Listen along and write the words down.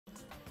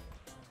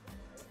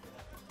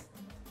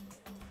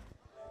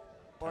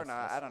Or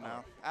not, I don't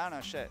know. I don't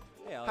know shit.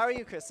 Hey, How are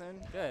you, Kristen?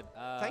 Good.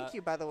 Thank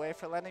you, by the way,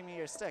 for lending me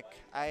your stick.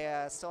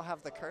 I still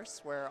have the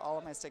curse where all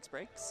of my sticks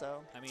break,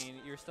 so. I mean,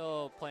 you're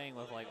still playing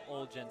with like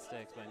old gen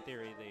sticks, but in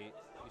theory, you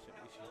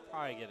should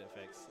probably get it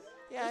fixed.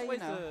 Yeah, There's you ways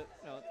know. to,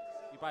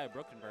 you buy a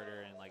brook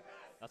converter, and like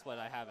that's what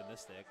I have in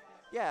this stick.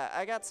 Yeah,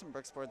 I got some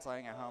Brooks boards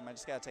lying at home. I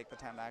just gotta take the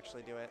time to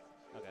actually do it.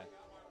 Okay.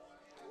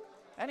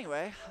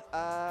 Anyway,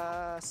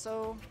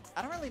 so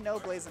I don't really know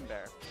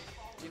Blazenbear.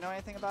 Do you know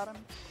anything about him?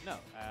 No.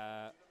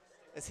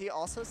 Is he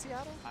also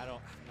Seattle? I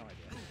don't. No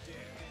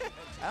idea.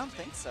 I don't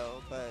think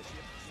so, but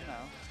you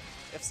know,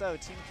 if so,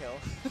 team kill.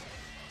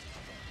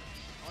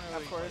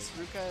 Of course,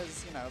 Ruka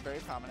is very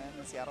prominent in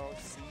the Seattle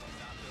scene.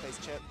 Plays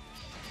Chip.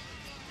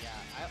 Yeah,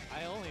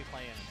 I only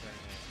play in a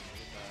tournament.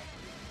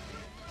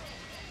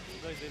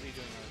 He's always busy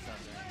doing other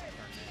stuff during the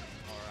tournament,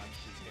 or I'm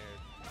too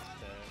scared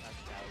to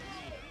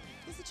actually.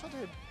 He's the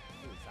children.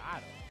 Ooh,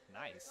 Zato.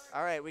 Nice.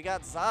 All right, we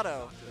got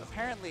Zato.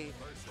 Apparently,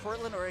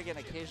 Portland, Oregon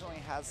occasionally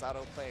has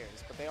Zato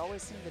players, but they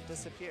always seem to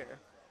disappear.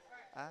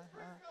 I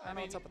don't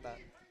know what's up with that.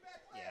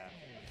 Yeah.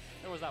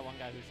 There was that one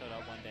guy who showed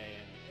up one day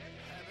and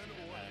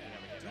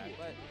never came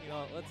back.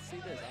 But, let's see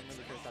this. I'm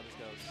really curious how this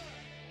goes.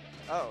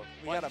 Oh,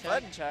 we got a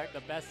button check.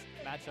 The best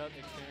matchup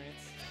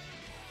experience.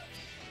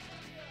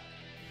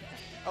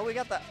 Oh, we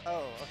got the,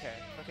 okay.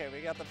 Okay,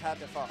 we got the pad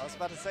default. I was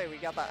about to say we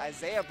got the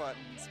Isaiah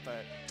buttons,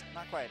 but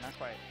not quite, not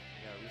quite.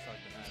 You gotta restart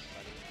the match,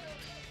 buddy.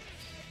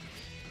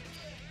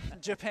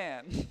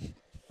 Japan.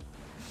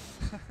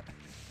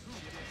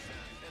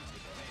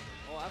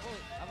 Well,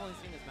 I've only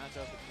seen this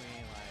matchup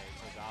between like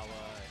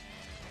Ogawa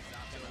and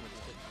I can't remember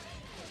the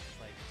it's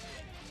like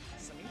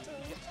Samito?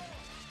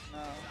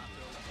 No.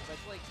 But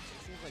like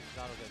it seems like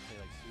Zato gets to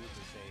like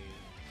super save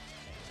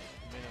and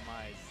like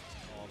minimize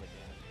all the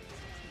damage.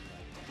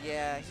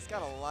 Yeah, he's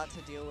got a lot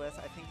to deal with.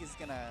 I think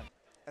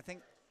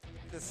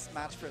this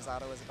match for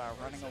Zato is about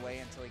running away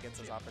until he gets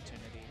his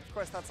opportunity. Of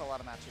course, that's a lot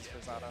of matches for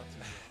Zato.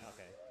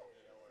 Okay.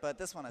 But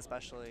this one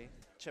especially,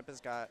 Chip has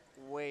got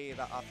way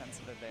the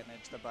offensive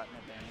advantage, the button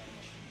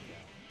advantage.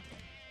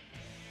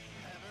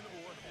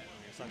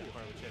 Your second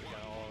part of the Chip, you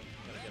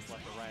gotta guess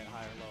left or right,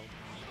 high or low.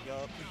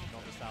 Yup.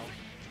 North or south.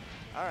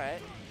 All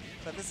right,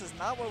 but this is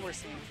not what we're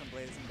seeing from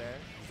Blazenbear.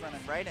 He's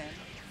running right in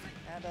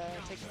and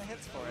taking the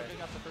hits for it. They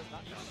got the first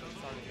knockdown, so it's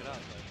starting to get up,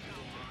 but it seemed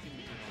to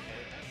be doing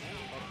okay.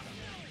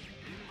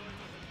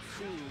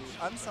 Ooh,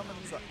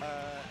 unsummons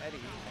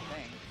Eddie, I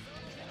think.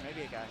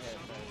 Maybe it got hit,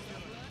 but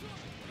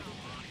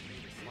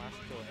Slash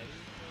kill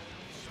Eddie.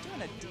 he's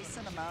doing a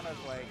decent amount of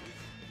like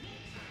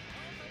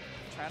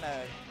trying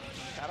to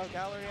shadow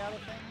gallery out of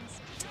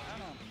things. I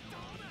don't know.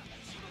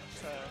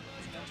 It's an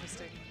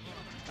interesting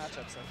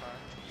matchup so far.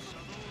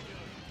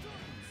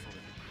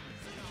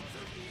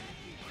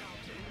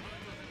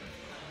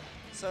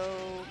 So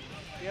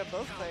we have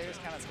both players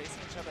kind of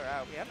spacing each other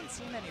out. We haven't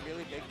seen any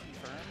really big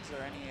confirms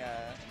or any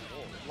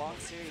long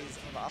series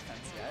of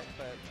offense yet,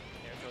 but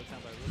air throw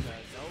attempt by Ruka.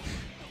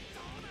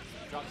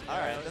 Nope. All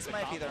right, this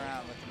might be the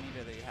round with the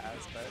meter that he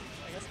has, but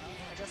I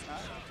guess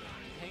not.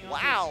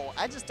 Wow,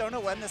 I just don't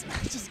know when this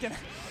match is gonna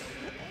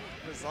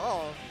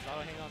resolve.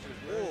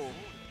 Ooh.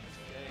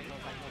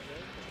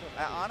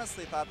 I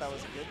honestly thought that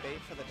was a good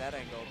bait for the dead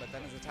angle, but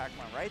then his attack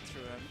went right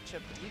through him.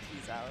 Chip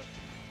DP's out.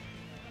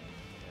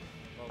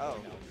 Oh,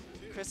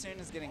 Christian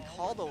is getting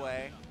called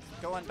away,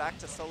 going back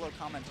to solo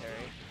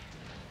commentary.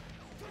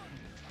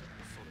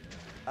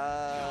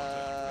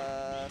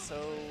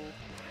 So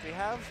we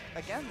have,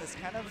 again, this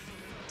kind of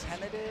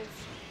tentative,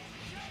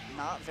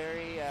 not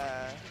very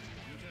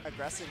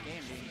aggressive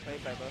game being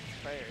played by both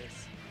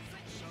players.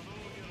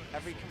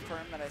 Every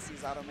confirm that I see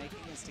Zato making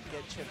is to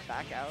get Chip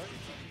back out.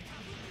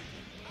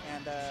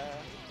 And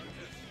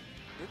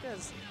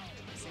Ruka's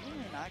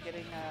seemingly not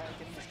getting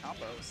his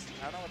combos.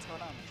 I don't know what's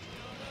going on.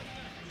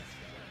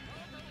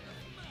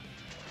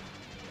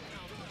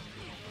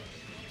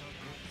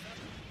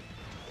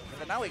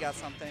 But now we got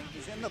something.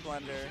 He's in the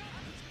blender.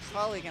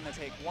 Probably gonna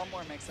take one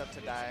more mix-up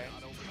to die.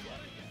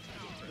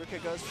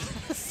 Ruka goes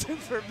for the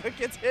super, but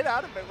gets hit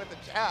out of it with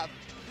a jab.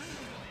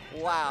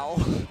 Wow.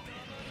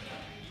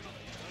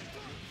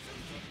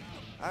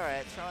 All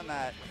right, throwing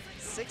that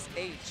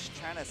 6H,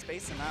 trying to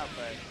space him out,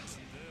 but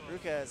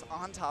Ruka is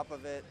on top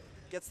of it,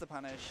 gets the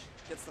punish,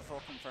 gets the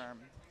full confirm,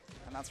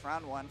 and that's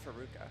round one for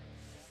Ruka.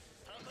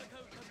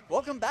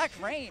 Welcome back,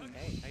 Rain.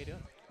 Hey, how you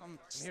doing? I'm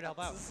here to help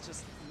out. This is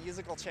just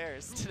musical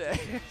chairs today.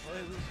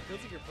 Well, it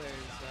feels like your players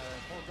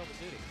pulling double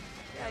duty.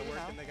 Yeah, they work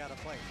and they gotta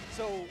play.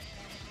 So,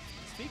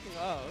 speaking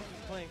of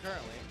playing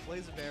currently,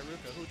 Blazenbear,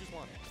 Ruka, who just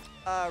won?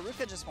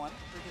 Ruka just won.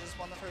 Ruka just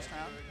won the first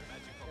round.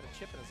 Got a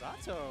Chip and a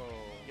Zato.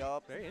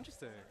 Yup. Very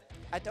interesting.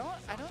 I don't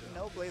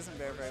know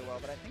Blazenbear very well,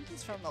 but I think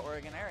he's from the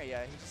Oregon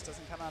area. He just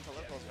doesn't come out to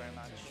locals very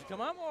much.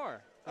 Come on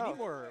more. We need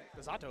more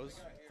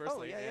Zatos,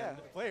 firstly, yeah.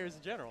 and players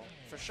in general.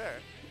 For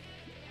sure.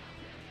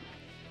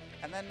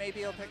 And then maybe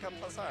he'll pick up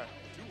Plus R.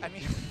 I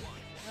mean,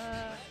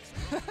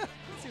 let's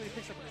see what he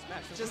picks up in this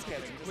match. Just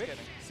kidding, just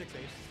kidding. 6H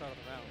to start off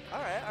the round.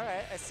 All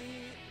right. I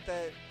see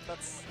that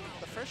that's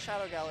the first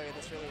Shadow Gallery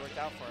that's really worked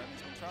out for him.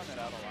 He's been throwing it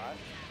out a lot.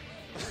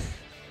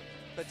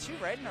 but 2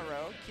 right in a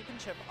row, keeping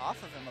Chip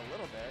off of him a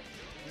little bit.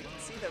 You can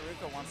see that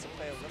Ruka wants to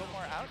play a little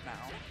more out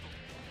now.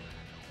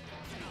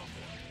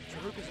 So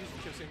Ruka's using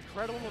Chip's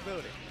incredible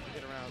mobility to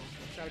get around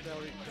Shadow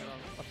Belly, get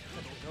around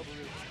potential double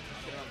root,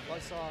 get around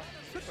Buzzsaw,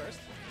 Split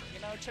Burst. You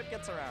know, Chip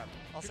gets around.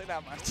 I'll say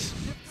that much.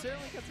 Chip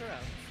certainly gets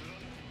around.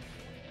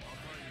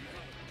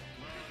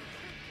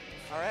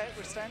 All right,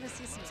 we're starting to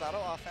see some Zato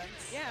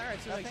offense. Yeah, all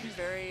right. So Nothing like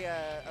very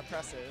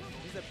oppressive.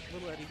 he's that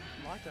little Eddie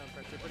lockdown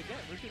pressure, but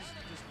again, Ruka's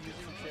just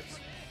using Chip's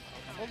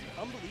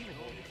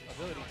unbelievable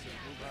ability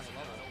to move around the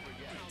level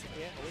to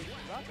get away from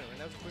Zato, and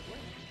that was a quick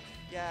win.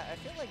 Yeah, I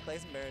feel like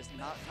Blazenbear is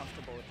not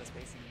comfortable with the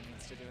spacing he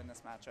needs to do in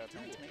this matchup,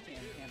 and it's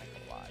making him panic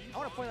a lot. I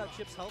want to point out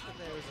Chip's health that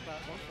there was about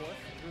 1/4.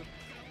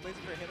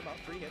 Blazenbear hit about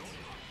 3 hits.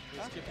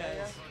 Chip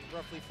yeah, has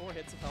roughly 4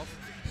 hits of health.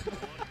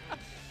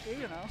 Yeah,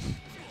 you know,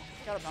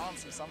 gotta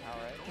balance him somehow,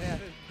 right? Yeah,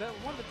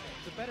 one of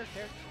the better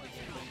characters in the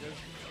game, but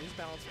he is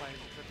balanced by his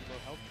incredibly low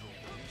health pool.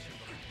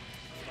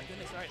 Oh my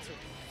goodness, alright, so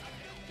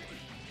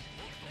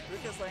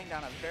Ruka's laying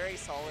down a very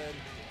solid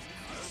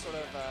sort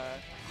of,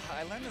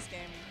 I learned this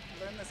term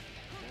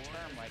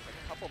like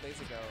a couple days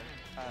ago.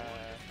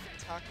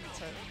 Tataki?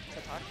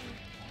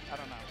 I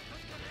don't know.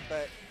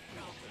 But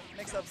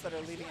mix-ups that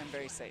are leaving him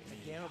very safe.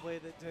 Gamma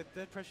Blade,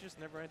 that pressure just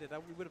never ended.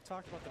 We would have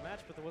talked about the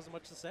match, but there wasn't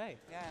much to say.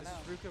 Yeah, I This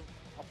know. is Ruka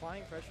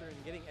applying pressure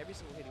and getting every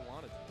single hit he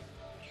wanted.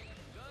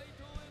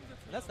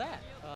 And that's that.